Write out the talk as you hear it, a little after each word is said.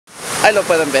Ahí lo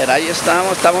pueden ver, ahí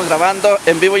estamos grabando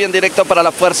en vivo y en directo para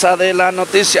la Fuerza de la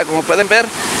Noticia. Como pueden ver,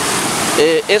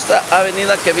 esta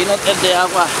avenida que vino de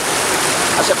agua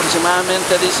hace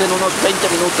aproximadamente, dicen, unos 20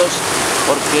 minutos,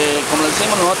 porque como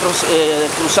decimos nosotros,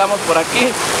 cruzamos por aquí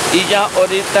y ya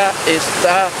ahorita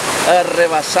está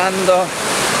rebasando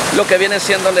lo que viene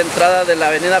siendo la entrada de la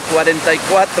avenida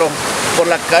 44 por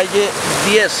la calle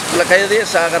 10. La calle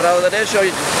 10 ha agarrado derecho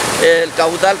y el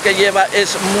caudal que lleva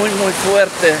es muy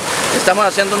fuerte. Estamos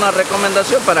haciendo una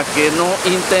recomendación para que no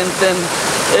intenten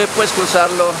pues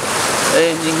cruzarlo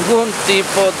en ningún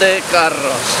tipo de carros.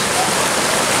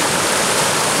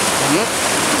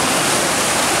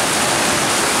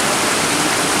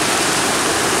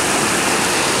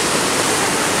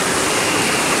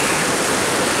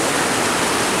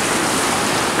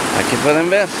 Aquí pueden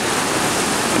ver,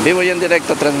 en vivo y en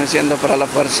directo, transmitiendo para la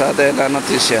Fuerza de la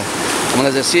Noticia. Como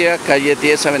les decía, calle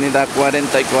 10, avenida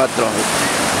 44.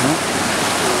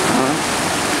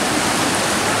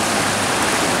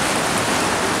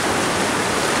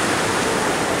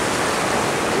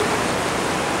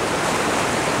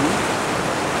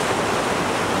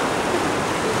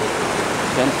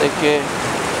 Gente que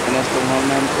en estos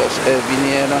momentos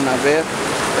vinieron a ver,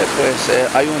 pues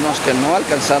hay unos que no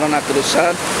alcanzaron a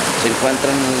cruzar, se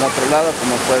encuentran en el otro lado,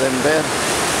 como pueden ver.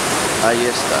 Ahí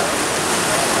está.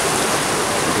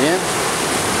 Bien.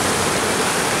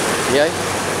 ¿Y ahí?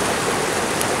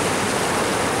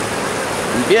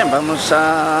 Bien,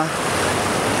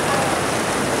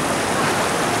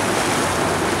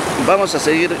 vamos a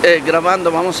seguir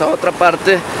grabando. Vamos a otra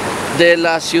parte de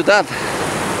la ciudad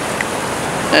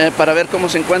para ver cómo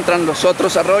se encuentran los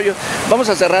otros arroyos. Vamos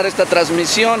a cerrar esta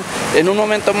transmisión. En un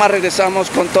momento más regresamos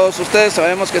con todos ustedes.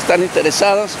 Sabemos que están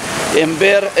interesados en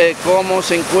ver cómo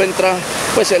se encuentra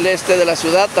pues el este de la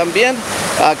ciudad también.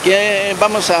 Aquí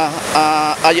vamos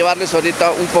a llevarles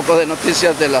ahorita un poco de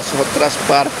noticias de las otras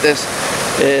partes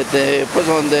pues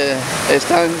donde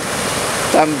están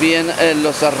también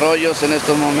los arroyos en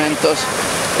estos momentos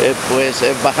pues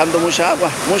bajando mucha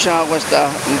agua está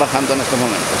bajando en estos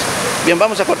momentos. Bien,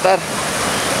 vamos a cortar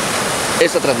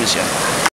esta transmisión.